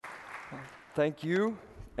Thank you,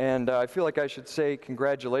 and I feel like I should say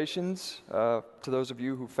congratulations to those of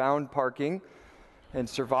you who found parking and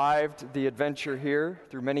survived the adventure here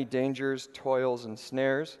through many dangers, toils, and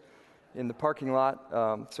snares in the parking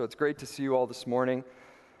lot. So it's great to see you all this morning.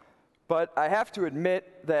 But I have to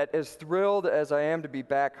admit that as thrilled as I am to be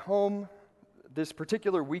back home, this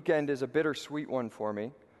particular weekend is a bittersweet one for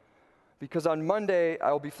me, because on Monday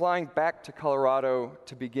I'll be flying back to Colorado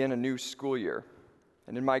to begin a new school year.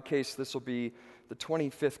 And in my case, this will be the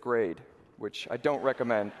 25th grade, which I don't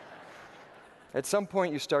recommend. At some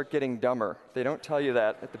point, you start getting dumber. They don't tell you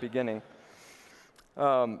that at the beginning.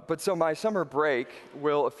 But so my summer break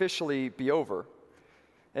will officially be over.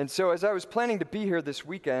 And so as I was planning to be here this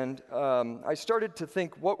weekend, I started to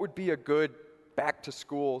think what would be a good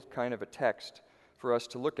back-to-school kind of a text for us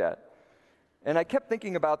to look at. And I kept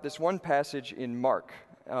thinking about this one passage in Mark.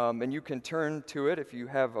 And you can turn to it if you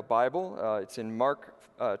have a Bible. It's in Mark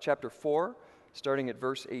chapter 4, starting at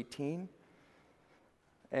verse 18.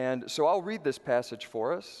 And so I'll read this passage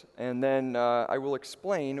for us, and then I will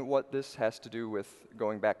explain what this has to do with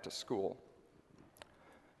going back to school.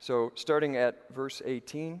 So starting at verse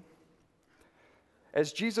 18.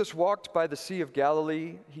 As Jesus walked by the Sea of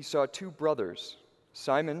Galilee, he saw two brothers,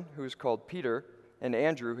 Simon, who is called Peter, and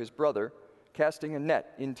Andrew, his brother, casting a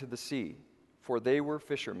net into the sea, for they were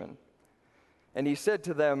fishermen. And he said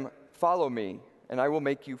to them, "Follow me, and I will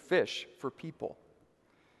make you fish for people."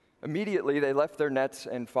 Immediately they left their nets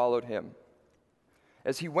and followed him.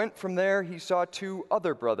 As he went from there, he saw two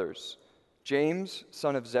other brothers, James,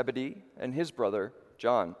 son of Zebedee, and his brother,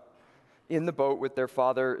 John, in the boat with their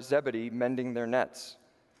father Zebedee, mending their nets.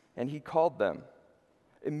 And he called them.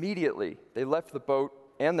 Immediately they left the boat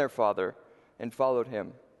and their father and followed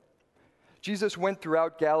him. Jesus went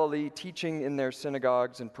throughout Galilee, teaching in their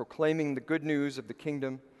synagogues and proclaiming the good news of the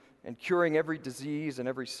kingdom and curing every disease and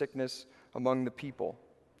every sickness among the people.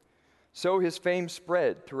 So his fame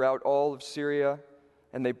spread throughout all of Syria,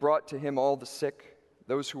 and they brought to him all the sick,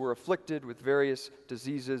 those who were afflicted with various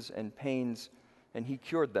diseases and pains, and he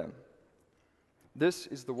cured them. This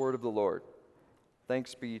is the word of the Lord.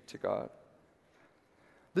 Thanks be to God.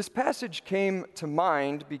 This passage came to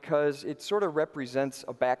mind because it sort of represents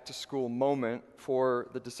a back-to-school moment for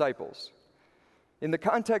the disciples. In the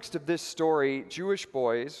context of this story, Jewish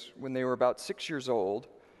boys, when they were about 6 years old,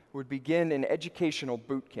 would begin an educational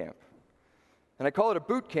boot camp. And I call it a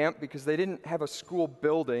boot camp because they didn't have a school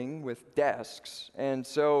building with desks, and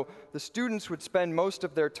so the students would spend most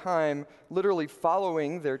of their time literally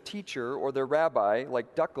following their teacher or their rabbi,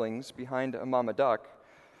 like ducklings behind a mama duck.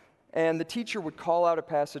 And the teacher would call out a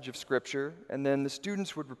passage of Scripture, and then the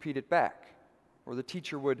students would repeat it back. Or the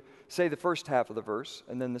teacher would say the first half of the verse,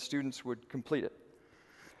 and then the students would complete it.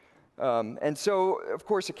 And so, of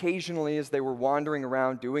course, occasionally as they were wandering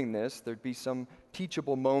around doing this, there'd be some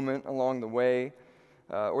teachable moment along the way,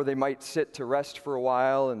 or they might sit to rest for a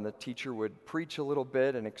while, and the teacher would preach a little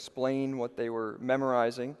bit and explain what they were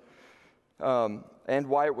memorizing, and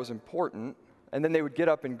why it was important, and then they would get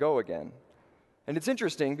up and go again. And it's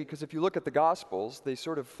interesting because if you look at the Gospels, they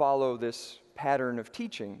sort of follow this pattern of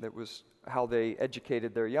teaching that was how they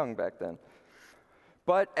educated their young back then.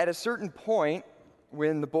 But at a certain point,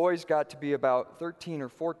 when the boys got to be about 13 or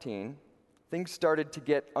 14, things started to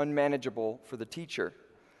get unmanageable for the teacher,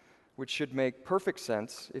 which should make perfect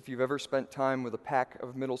sense if you've ever spent time with a pack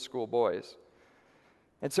of middle school boys.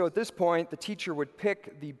 And so at this point, the teacher would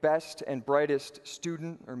pick the best and brightest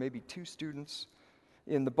student, or maybe two students,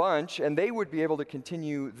 in the bunch, and they would be able to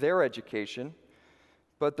continue their education,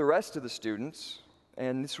 but the rest of the students,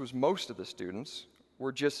 and this was most of the students,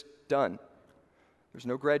 were just done. There's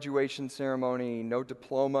no graduation ceremony, no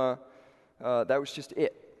diploma. That was just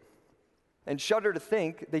it. And shudder to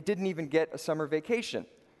think they didn't even get a summer vacation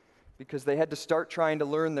because they had to start trying to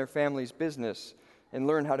learn their family's business and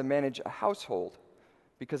learn how to manage a household,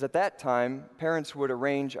 because at that time, parents would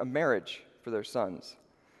arrange a marriage for their sons.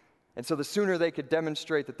 And so the sooner they could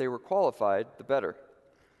demonstrate that they were qualified, the better.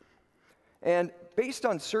 And based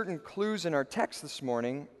on certain clues in our text this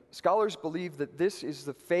morning, scholars believe that this is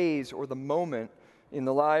the phase or the moment in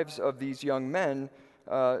the lives of these young men.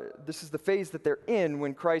 This is the phase that they're in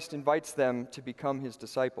when Christ invites them to become his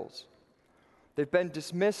disciples. They've been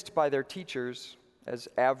dismissed by their teachers as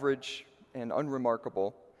average and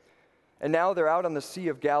unremarkable, and now they're out on the Sea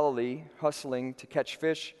of Galilee, hustling to catch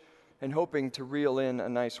fish and hoping to reel in a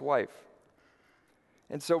nice wife.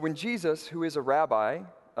 And so when Jesus, who is a rabbi,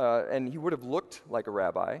 and he would have looked like a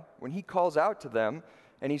rabbi, when he calls out to them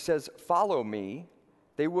and he says, "Follow me,"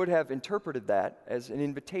 they would have interpreted that as an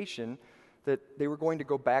invitation that they were going to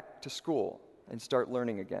go back to school and start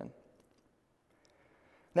learning again.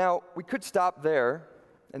 Now, we could stop there,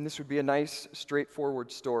 and this would be a nice,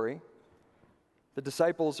 straightforward story. The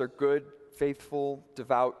disciples are good, faithful,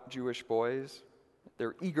 devout Jewish boys.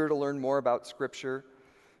 They're eager to learn more about Scripture,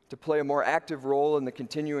 to play a more active role in the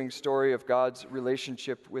continuing story of God's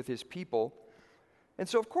relationship with his people. And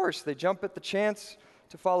so, of course, they jump at the chance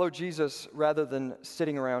to follow Jesus rather than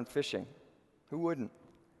sitting around fishing. Who wouldn't?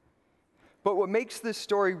 But what makes this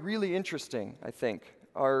story really interesting, I think,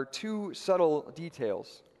 are two subtle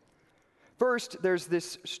details. First, there's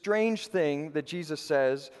this strange thing that Jesus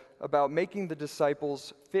says about making the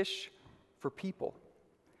disciples fish for people.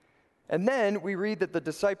 And then we read that the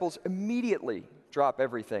disciples immediately drop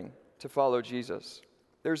everything to follow Jesus.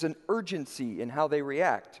 There's an urgency in how they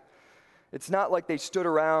react. It's not like they stood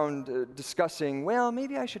around discussing, well,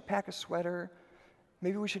 maybe I should pack a sweater.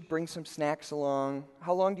 Maybe we should bring some snacks along.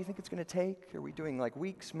 How long do you think it's going to take? Are we doing like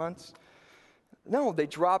weeks, months? No, they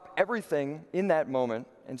drop everything in that moment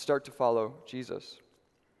and start to follow Jesus.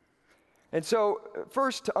 And so,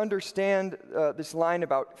 first, to understand this line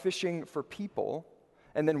about fishing for people,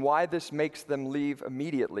 and then why this makes them leave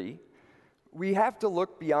immediately, we have to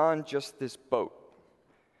look beyond just this boat.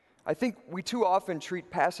 I think we too often treat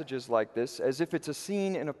passages like this as if it's a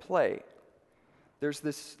scene in a play. There's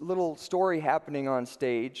this little story happening on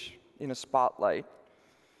stage in a spotlight,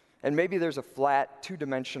 and maybe there's a flat,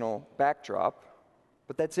 two-dimensional backdrop,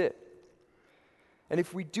 but that's it. And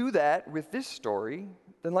if we do that with this story,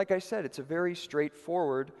 then like I said, it's a very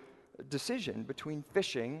straightforward decision between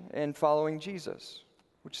fishing and following Jesus,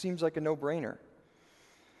 which seems like a no-brainer.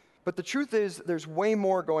 But the truth is, there's way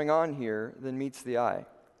more going on here than meets the eye.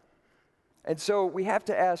 And so we have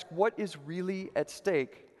to ask, what is really at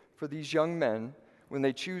stake for these young men when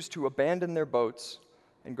they choose to abandon their boats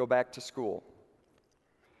and go back to school?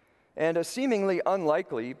 And a seemingly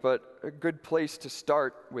unlikely, but a good place to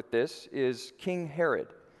start with this is King Herod.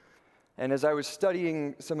 And as I was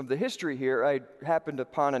studying some of the history here, I happened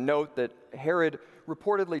upon a note that Herod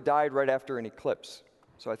reportedly died right after an eclipse.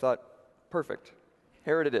 So I thought, perfect,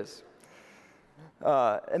 Herod it is.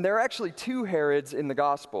 And there are actually two Herods in the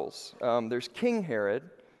Gospels. There's King Herod,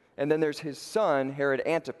 and then there's his son, Herod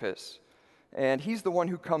Antipas. And he's the one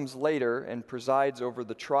who comes later and presides over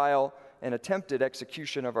the trial and attempted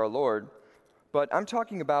execution of our Lord. But I'm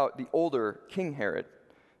talking about the older King Herod,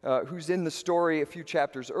 who's in the story a few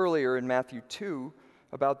chapters earlier in Matthew 2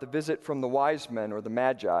 about the visit from the wise men, or the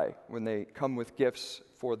Magi, when they come with gifts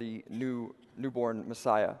for the newborn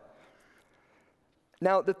Messiah.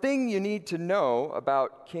 Now, the thing you need to know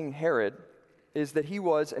about King Herod is that he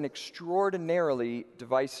was an extraordinarily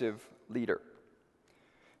divisive leader.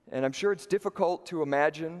 And I'm sure it's difficult to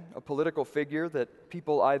imagine a political figure that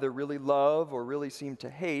people either really love or really seem to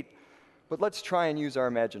hate, but let's try and use our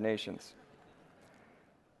imaginations.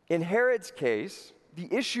 In Herod's case,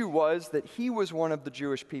 the issue was that he was one of the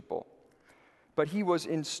Jewish people, but he was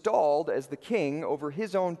installed as the king over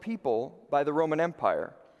his own people by the Roman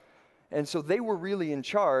Empire. And so they were really in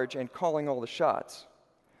charge and calling all the shots.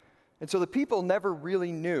 And so the people never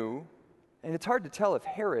really knew, and it's hard to tell if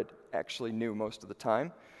Herod actually knew most of the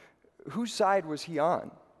time, whose side was he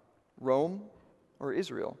on, Rome or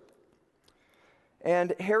Israel?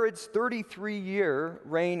 And Herod's 33-year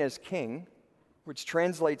reign as king, which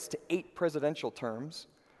translates to 8 presidential terms,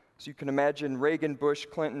 so you can imagine Reagan, Bush,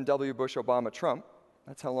 Clinton, W. Bush, Obama, Trump.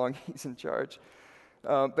 That's how long he's in charge.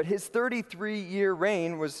 But his 33-year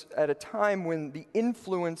reign was at a time when the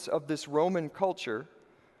influence of this Roman culture,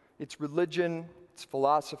 its religion, its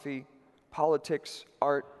philosophy, politics,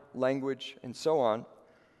 art, language, and so on,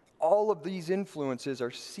 all of these influences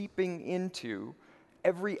are seeping into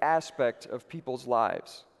every aspect of people's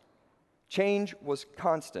lives. Change was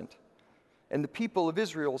constant, and the people of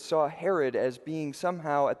Israel saw Herod as being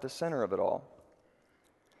somehow at the center of it all.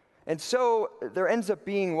 And so there ends up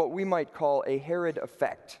being what we might call a Herod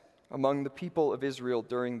effect among the people of Israel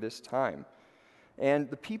during this time. And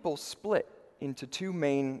the people split into 2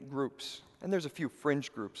 main groups. And there's a few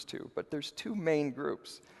fringe groups too, but there's 2 main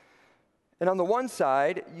groups. And on the one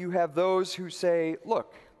side, you have those who say,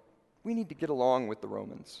 look, we need to get along with the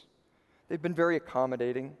Romans. They've been very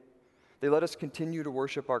accommodating. They let us continue to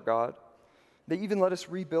worship our God. They even let us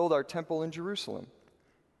rebuild our temple in Jerusalem.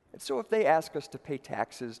 And so if they ask us to pay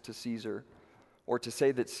taxes to Caesar, or to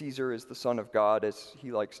say that Caesar is the Son of God, as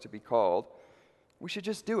he likes to be called, we should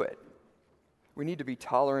just do it. We need to be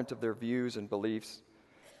tolerant of their views and beliefs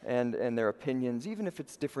and their opinions, even if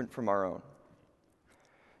it's different from our own.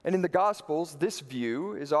 And in the Gospels, this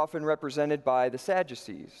view is often represented by the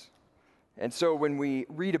Sadducees. And so when we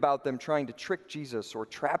read about them trying to trick Jesus or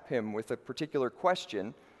trap him with a particular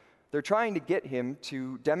question, They're trying to get him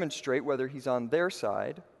to demonstrate whether he's on their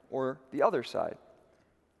side or the other side.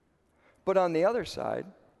 But on the other side,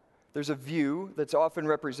 there's a view that's often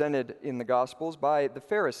represented in the Gospels by the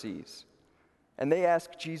Pharisees, and they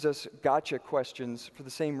ask Jesus gotcha questions for the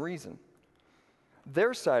same reason.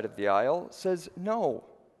 Their side of the aisle says, no,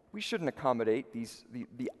 we shouldn't accommodate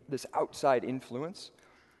this outside influence.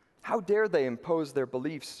 How dare they impose their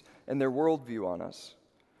beliefs and their worldview on us?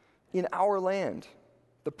 In our land,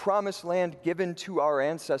 the promised land given to our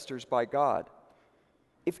ancestors by God.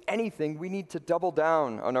 If anything, we need to double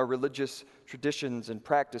down on our religious traditions and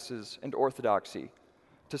practices and orthodoxy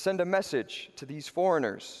to send a message to these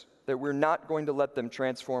foreigners that we're not going to let them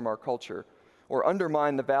transform our culture or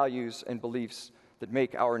undermine the values and beliefs that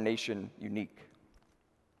make our nation unique.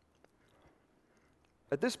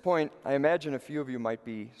 At this point, I imagine a few of you might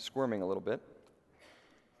be squirming a little bit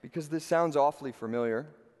because this sounds awfully familiar.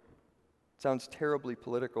 It sounds terribly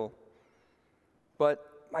political. But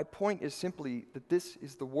my point is simply that this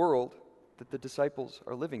is the world that the disciples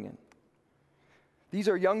are living in. These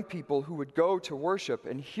are young people who would go to worship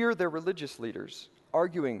and hear their religious leaders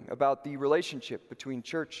arguing about the relationship between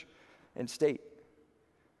church and state.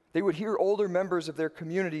 They would hear older members of their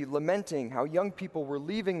community lamenting how young people were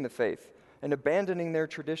leaving the faith and abandoning their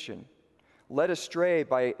tradition, led astray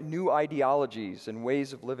by new ideologies and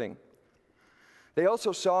ways of living. They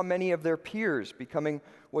also saw many of their peers becoming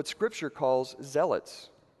what Scripture calls zealots,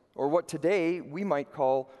 or what today we might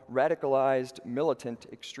call radicalized militant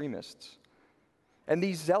extremists. And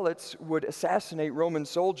these zealots would assassinate Roman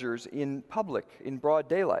soldiers in public, in broad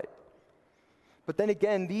daylight. But then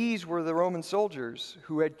again, these were the Roman soldiers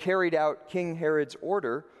who had carried out King Herod's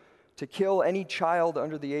order to kill any child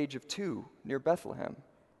under the age of 2 near Bethlehem.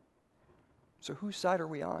 So whose side are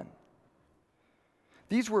we on?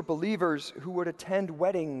 These were believers who would attend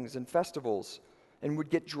weddings and festivals and would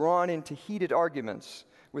get drawn into heated arguments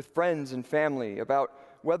with friends and family about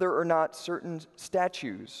whether or not certain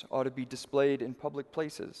statues ought to be displayed in public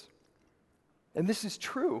places. And this is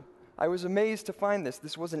true. I was amazed to find this.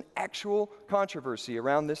 This was an actual controversy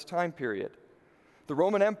around this time period. The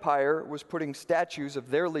Roman Empire was putting statues of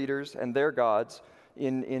their leaders and their gods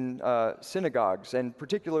in synagogues, and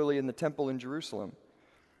particularly in the temple in Jerusalem.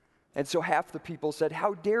 And so half the people said,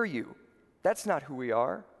 "How dare you? That's not who we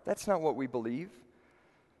are. That's not what we believe."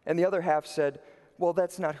 And the other half said, "Well,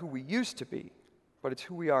 that's not who we used to be, but it's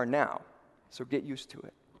who we are now, so get used to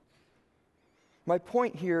it." My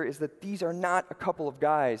point here is that these are not a couple of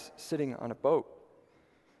guys sitting on a boat.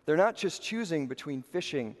 They're not just choosing between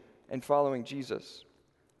fishing and following Jesus.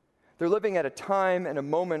 They're living at a time and a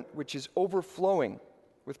moment which is overflowing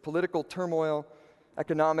with political turmoil,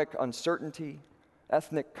 economic uncertainty,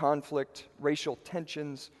 ethnic conflict, racial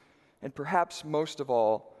tensions, and perhaps most of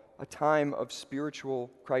all, a time of spiritual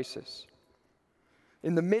crisis.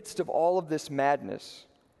 In the midst of all of this madness,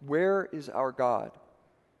 where is our God?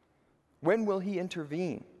 When will he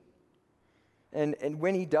intervene? And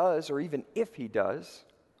when he does, or even if he does,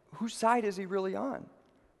 whose side is he really on?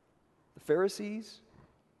 The Pharisees,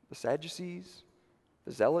 the Sadducees,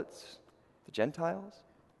 the Zealots, the Gentiles?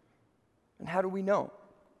 And how do we know?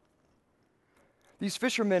 These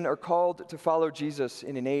fishermen are called to follow Jesus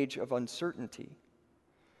in an age of uncertainty,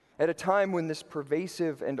 at a time when this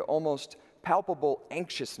pervasive and almost palpable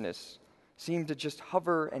anxiousness seemed to just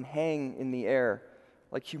hover and hang in the air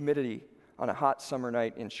like humidity on a hot summer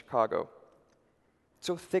night in Chicago,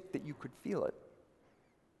 so thick that you could feel it.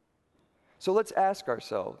 So let's ask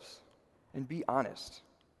ourselves and be honest.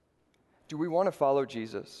 Do we want to follow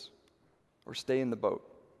Jesus or stay in the boat?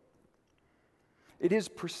 It is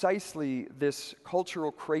precisely this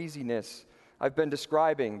cultural craziness I've been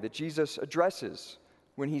describing that Jesus addresses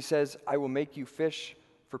when he says, "I will make you fish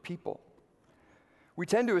for people." We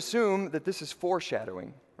tend to assume that this is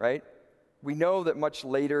foreshadowing, right? We know that much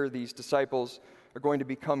later these disciples are going to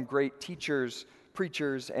become great teachers,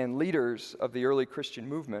 preachers, and leaders of the early Christian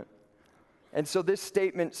movement. And so this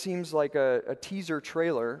statement seems like a teaser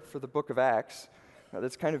trailer for the book of Acts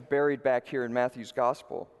that's kind of buried back here in Matthew's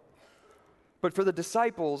gospel. But for the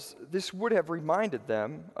disciples, this would have reminded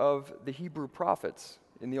them of the Hebrew prophets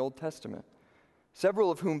in the Old Testament,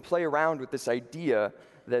 several of whom play around with this idea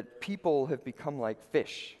that people have become like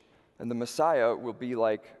fish, and the Messiah will be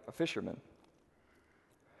like a fisherman.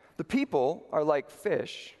 The people are like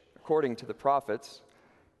fish, according to the prophets,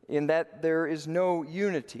 in that there is no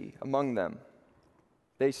unity among them.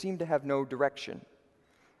 They seem to have no direction.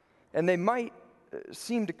 And they might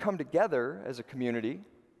seem to come together as a community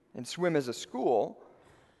and swim as a school,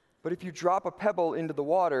 but if you drop a pebble into the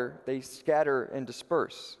water, they scatter and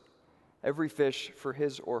disperse, every fish for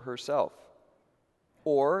his or herself.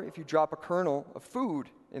 Or if you drop a kernel of food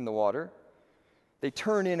in the water, they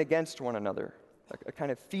turn in against one another, a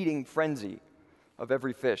kind of feeding frenzy of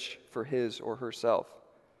every fish for his or herself.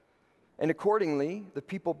 And accordingly, the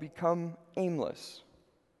people become aimless.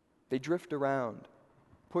 They drift around,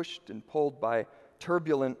 pushed and pulled by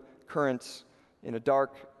turbulent currents in a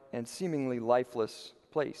dark and seemingly lifeless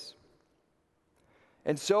place.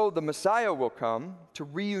 And so the Messiah will come to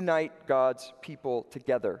reunite God's people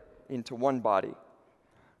together into one body,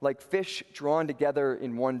 like fish drawn together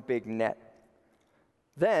in one big net.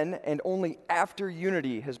 Then, and only after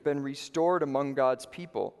unity has been restored among God's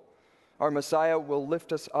people, our Messiah will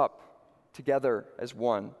lift us up together as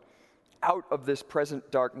one, out of this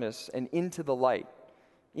present darkness and into the light,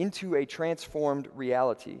 into a transformed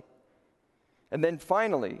reality. And then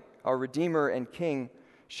finally, our Redeemer and King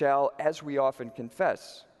shall, as we often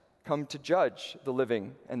confess, come to judge the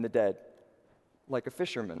living and the dead, like a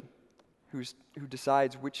fisherman who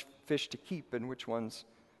decides which fish to keep and which ones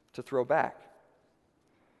to throw back.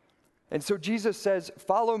 And so Jesus says,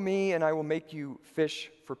 "Follow me and I will make you fish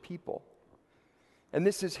for people." And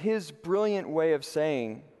this is his brilliant way of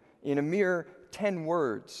saying, in a mere 10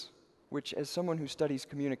 words, which as someone who studies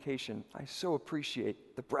communication, I so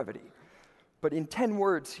appreciate the brevity. But in 10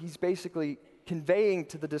 words, he's basically conveying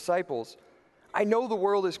to the disciples, I know the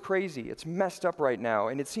world is crazy, it's messed up right now,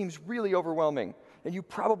 and it seems really overwhelming, and you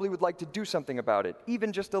probably would like to do something about it,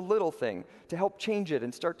 even just a little thing, to help change it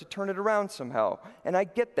and start to turn it around somehow. And I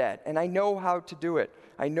get that, and I know how to do it.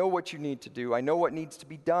 I know what you need to do. I know what needs to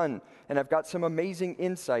be done, and I've got some amazing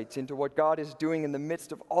insights into what God is doing in the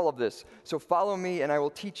midst of all of this. So follow me, and I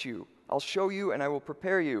will teach you. I'll show you, and I will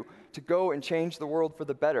prepare you to go and change the world for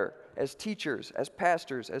the better. As teachers, as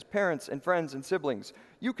pastors, as parents and friends and siblings,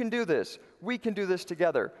 you can do this. We can do this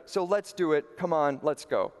together. So let's do it. Come on, let's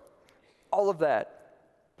go. All of that,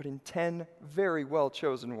 but in 10 very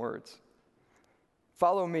well-chosen words.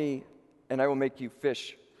 Follow me, and I will make you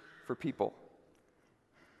fish for people.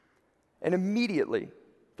 And immediately,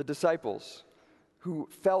 the disciples, who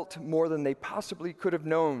felt more than they possibly could have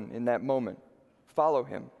known in that moment, follow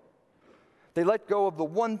him. They let go of the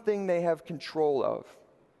one thing they have control of,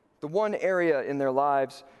 the one area in their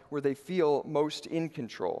lives where they feel most in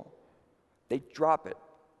control. They drop it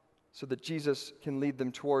so that Jesus can lead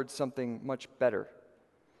them towards something much better.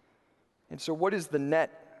 And so what is the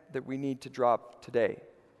net that we need to drop today?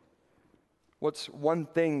 What's one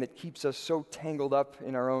thing that keeps us so tangled up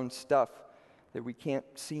in our own stuff that we can't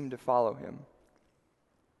seem to follow him?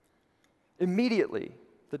 Immediately,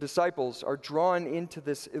 the disciples are drawn into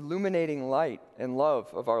this illuminating light and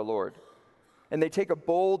love of our Lord. And they take a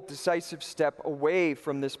bold, decisive step away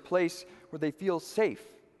from this place where they feel safe,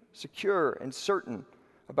 secure, and certain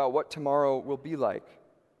about what tomorrow will be like.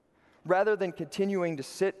 Rather than continuing to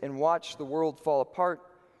sit and watch the world fall apart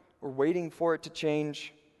or waiting for it to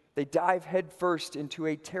change, they dive headfirst into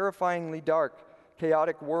a terrifyingly dark,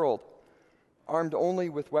 chaotic world, armed only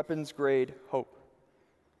with weapons-grade hope.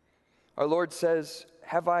 Our Lord says,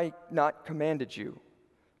 "Have I not commanded you?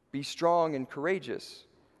 Be strong and courageous.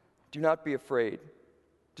 Do not be afraid.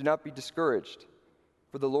 Do not be discouraged,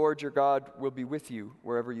 for the Lord your God will be with you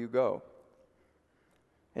wherever you go."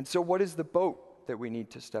 And so what is the boat that we need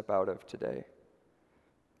to step out of today?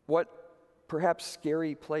 What perhaps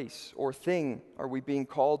scary place or thing are we being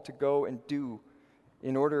called to go and do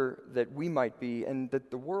in order that we might be and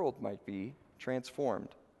that the world might be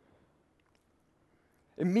transformed?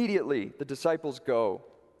 Immediately, the disciples go,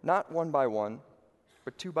 not one by one,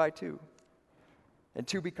 but 2 by 2. And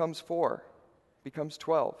 2 becomes 4, becomes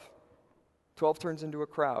 12. 12 turns into a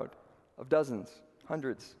crowd of dozens,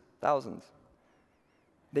 hundreds, thousands.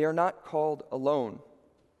 They are not called alone,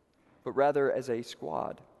 but rather as a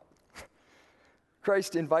squad.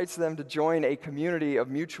 Christ invites them to join a community of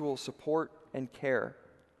mutual support and care,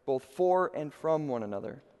 both for and from one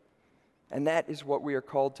another. And that is what we are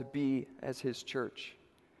called to be as his church.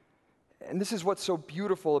 And this is what's so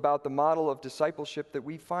beautiful about the model of discipleship that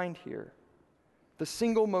we find here. The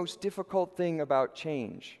single most difficult thing about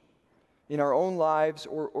change in our own lives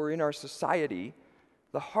or in our society,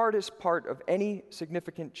 the hardest part of any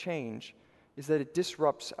significant change is that it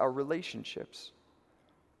disrupts our relationships.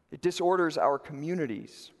 It disorders our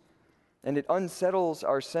communities, and it unsettles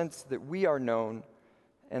our sense that we are known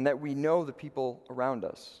and that we know the people around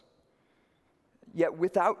us. Yet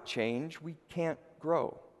without change, we can't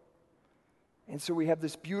grow. And so we have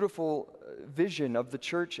this beautiful vision of the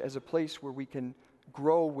church as a place where we can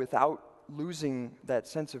grow without losing that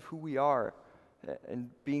sense of who we are and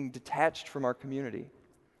being detached from our community.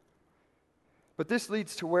 But this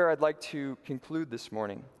leads to where I'd like to conclude this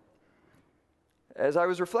morning. As I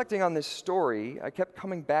was reflecting on this story, I kept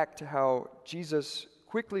coming back to how Jesus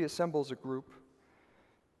quickly assembles a group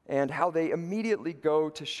and how they immediately go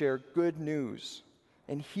to share good news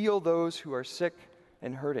and heal those who are sick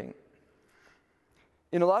and hurting.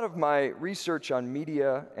 In a lot of my research on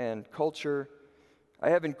media and culture, I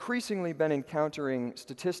have increasingly been encountering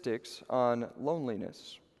statistics on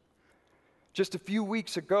loneliness. Just a few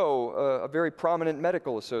weeks ago, a very prominent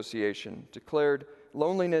medical association declared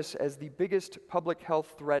loneliness as the biggest public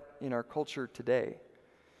health threat in our culture today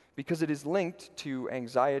because it is linked to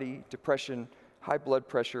anxiety, depression, high blood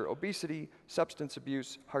pressure, obesity, substance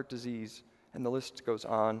abuse, heart disease, and the list goes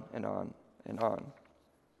on and on and on.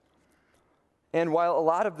 And while a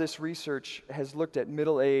lot of this research has looked at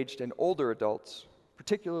middle-aged and older adults,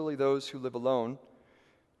 particularly those who live alone,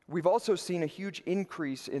 we've also seen a huge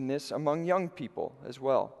increase in this among young people as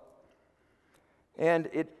well. And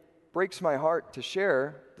it breaks my heart to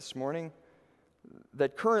share this morning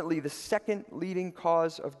that currently the second leading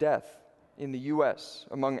cause of death in the U.S.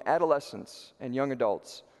 among adolescents and young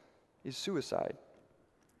adults is suicide.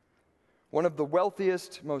 One of the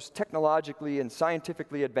wealthiest, most technologically and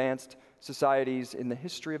scientifically advanced societies in the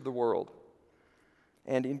history of the world.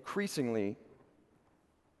 And increasingly,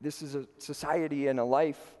 this is a society and a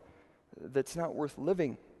life that's not worth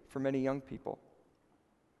living for many young people.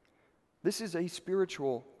 This is a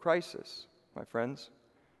spiritual crisis, my friends.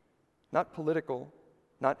 Not political,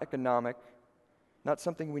 not economic, not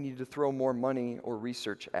something we need to throw more money or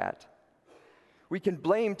research at. We can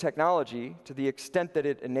blame technology to the extent that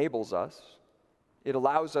it enables us. It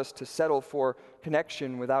allows us to settle for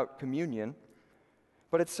connection without communion.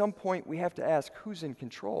 But at some point, we have to ask, who's in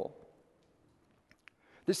control?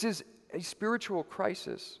 This is a spiritual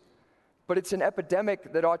crisis, but it's an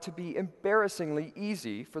epidemic that ought to be embarrassingly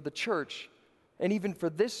easy for the church, and even for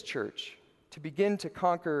this church, to begin to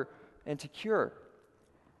conquer and to cure.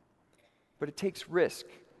 But it takes risk.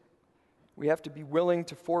 We have to be willing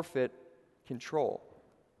to forfeit control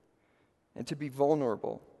and to be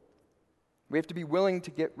vulnerable. We have to be willing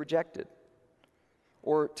to get rejected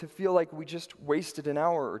or to feel like we just wasted an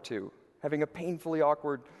hour or two having a painfully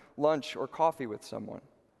awkward lunch or coffee with someone.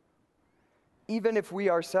 Even if we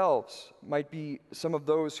ourselves might be some of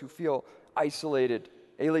those who feel isolated,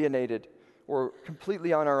 alienated, or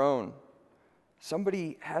completely on our own,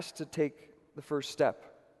 somebody has to take the first step.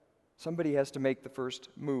 Somebody has to make the first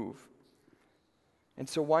move. And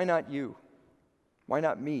so why not you? Why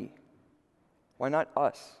not me? Why not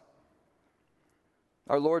us?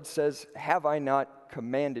 Our Lord says, "Have I not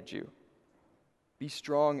commanded you? Be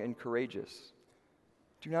strong and courageous.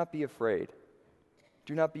 Do not be afraid.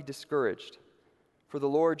 Do not be discouraged, for the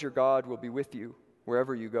Lord your God will be with you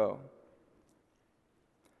wherever you go."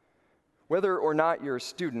 Whether or not you're a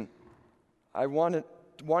student, I wanted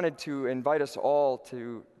to invite us all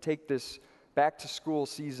to take this back-to-school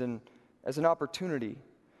season as an opportunity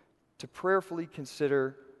to prayerfully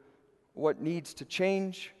consider what needs to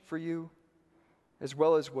change for you, as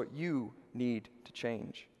well as what you need to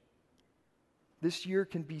change. This year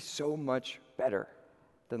can be so much better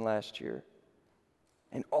than last year,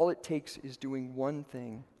 and all it takes is doing one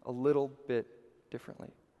thing a little bit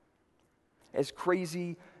differently. As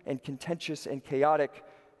crazy and contentious and chaotic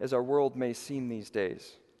as our world may seem these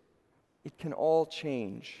days, it can all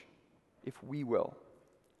change if we will.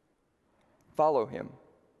 Follow him,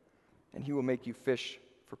 and he will make you fish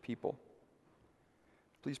for people.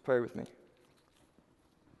 Please pray with me.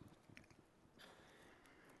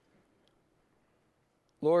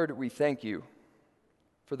 Lord, we thank you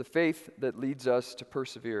for the faith that leads us to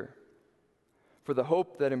persevere, for the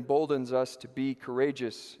hope that emboldens us to be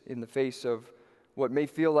courageous in the face of what may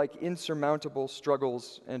feel like insurmountable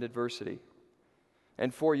struggles and adversity,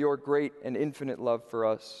 and for your great and infinite love for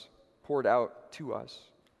us poured out to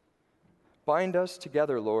us. Bind us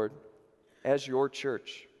together, Lord, as your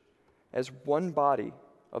church, as one body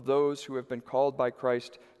of those who have been called by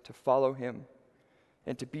Christ to follow him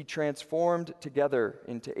and to be transformed together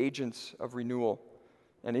into agents of renewal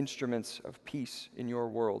and instruments of peace in your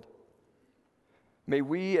world. May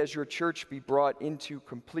we as your church be brought into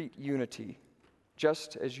complete unity,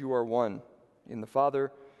 just as you are one in the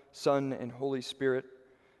Father, Son, and Holy Spirit,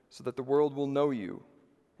 so that the world will know you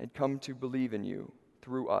and come to believe in you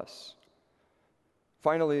through us.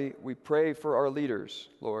 Finally, we pray for our leaders,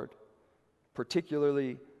 Lord.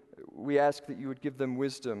 Particularly, we ask that you would give them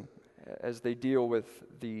wisdom as they deal with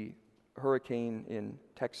the hurricane in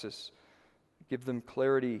Texas. Give them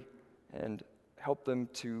clarity and help them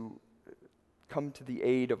to come to the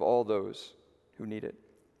aid of all those who need it.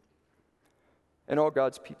 And all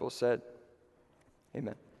God's people said,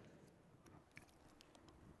 Amen.